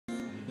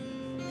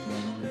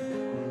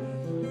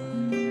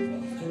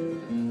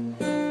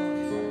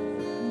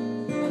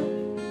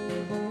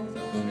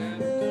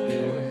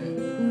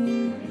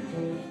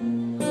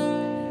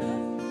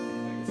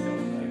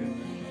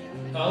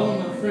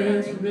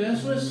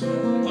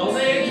Christmas, all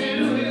they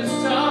do is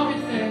talk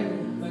it down.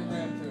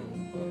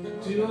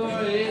 2 or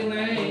 8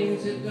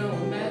 lanes, it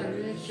don't matter,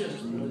 it's just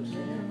a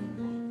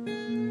town.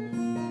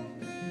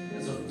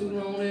 There's a fool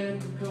on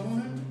every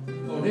corner,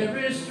 on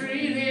every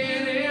street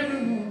and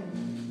every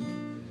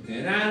morning.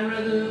 And I'd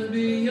rather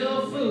be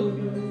your fool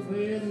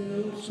with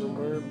no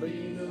somewhere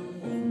be no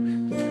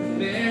one.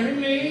 Marry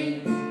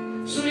me,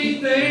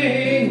 sweet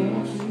thing,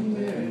 won't you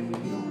marry me?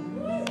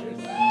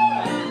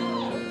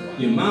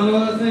 Your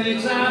mama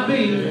thinks I'll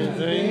be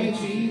everything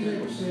she's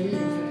ever seen.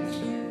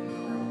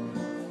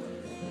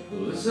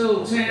 Well, this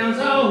old town's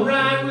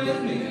alright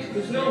with me.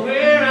 There's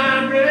nowhere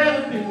I'd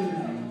rather be.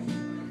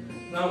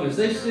 As long as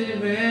they stay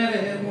mad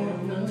at one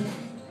another,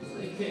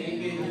 they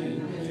can't get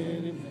in.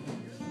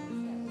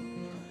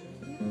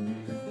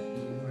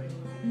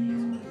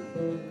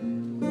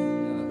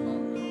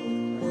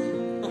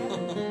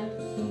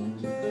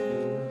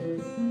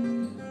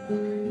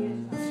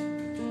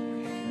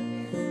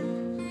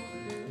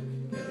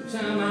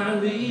 Time I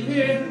leave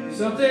here,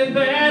 something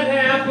bad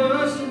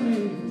happens to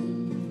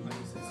me.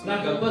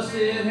 Like a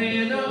busted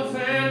hand I'll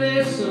find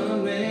that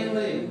some man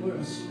laid where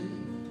I sleep.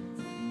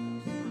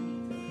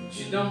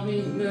 She don't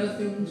mean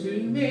nothing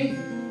to me,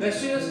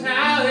 that's just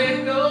how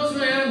it goes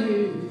round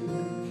here.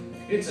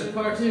 It's a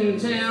cartoon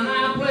town,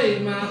 I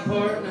played my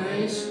part and I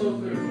ain't spoke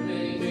her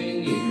name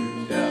in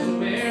years. So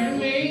marry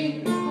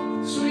me,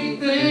 sweet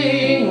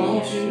thing,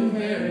 won't you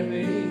marry me?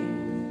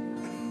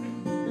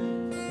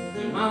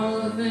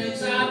 Mama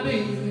thinks I'll be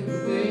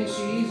everything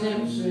she's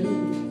ever seen.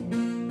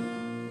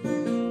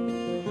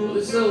 Well,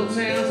 this old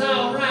town's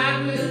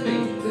alright with me.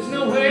 There's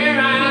nowhere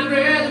I'd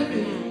rather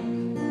be.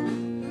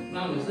 As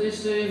long as they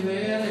stay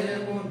mad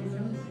at one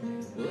another,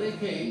 well, they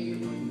can't get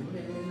me.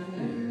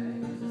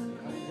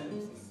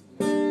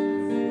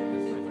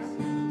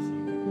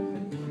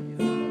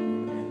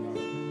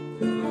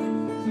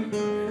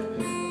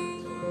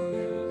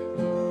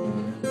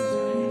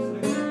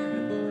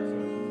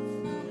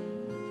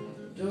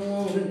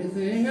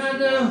 Anything I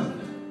done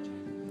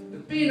to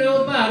be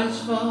nobody's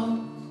fault.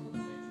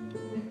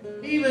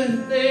 Even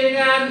if they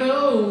got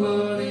no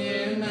money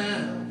and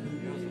now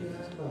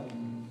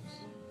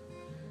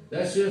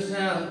that's just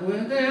how it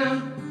went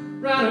down.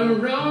 Right or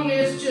wrong,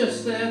 it's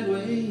just that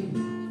way.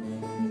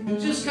 And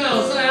just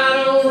cause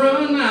I don't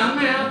run my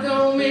mouth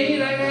don't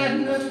mean I got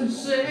nothing to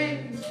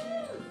say.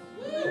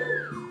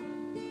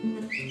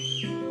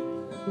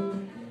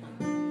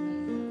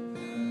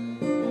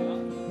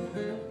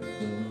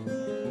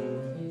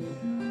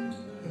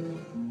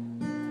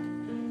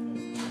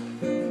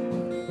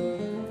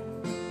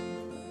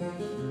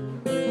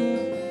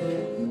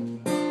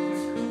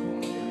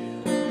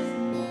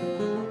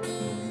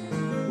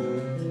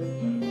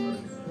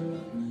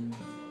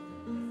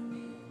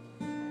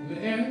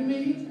 Marry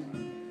me,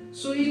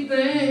 sweet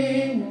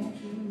thing, won't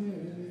you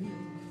marry me?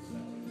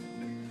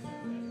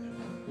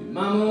 Your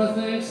mama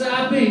thinks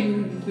I'll be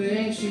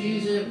everything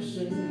she's ever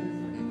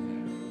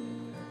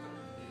seen.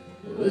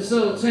 Well, this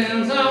old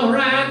town's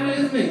alright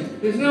with me.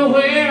 There's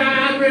nowhere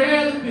I'd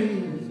rather be.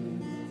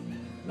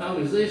 As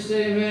long as they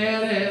stay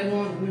mad at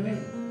one another,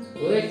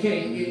 well, they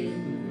can't get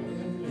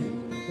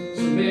me.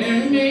 So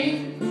marry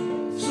me,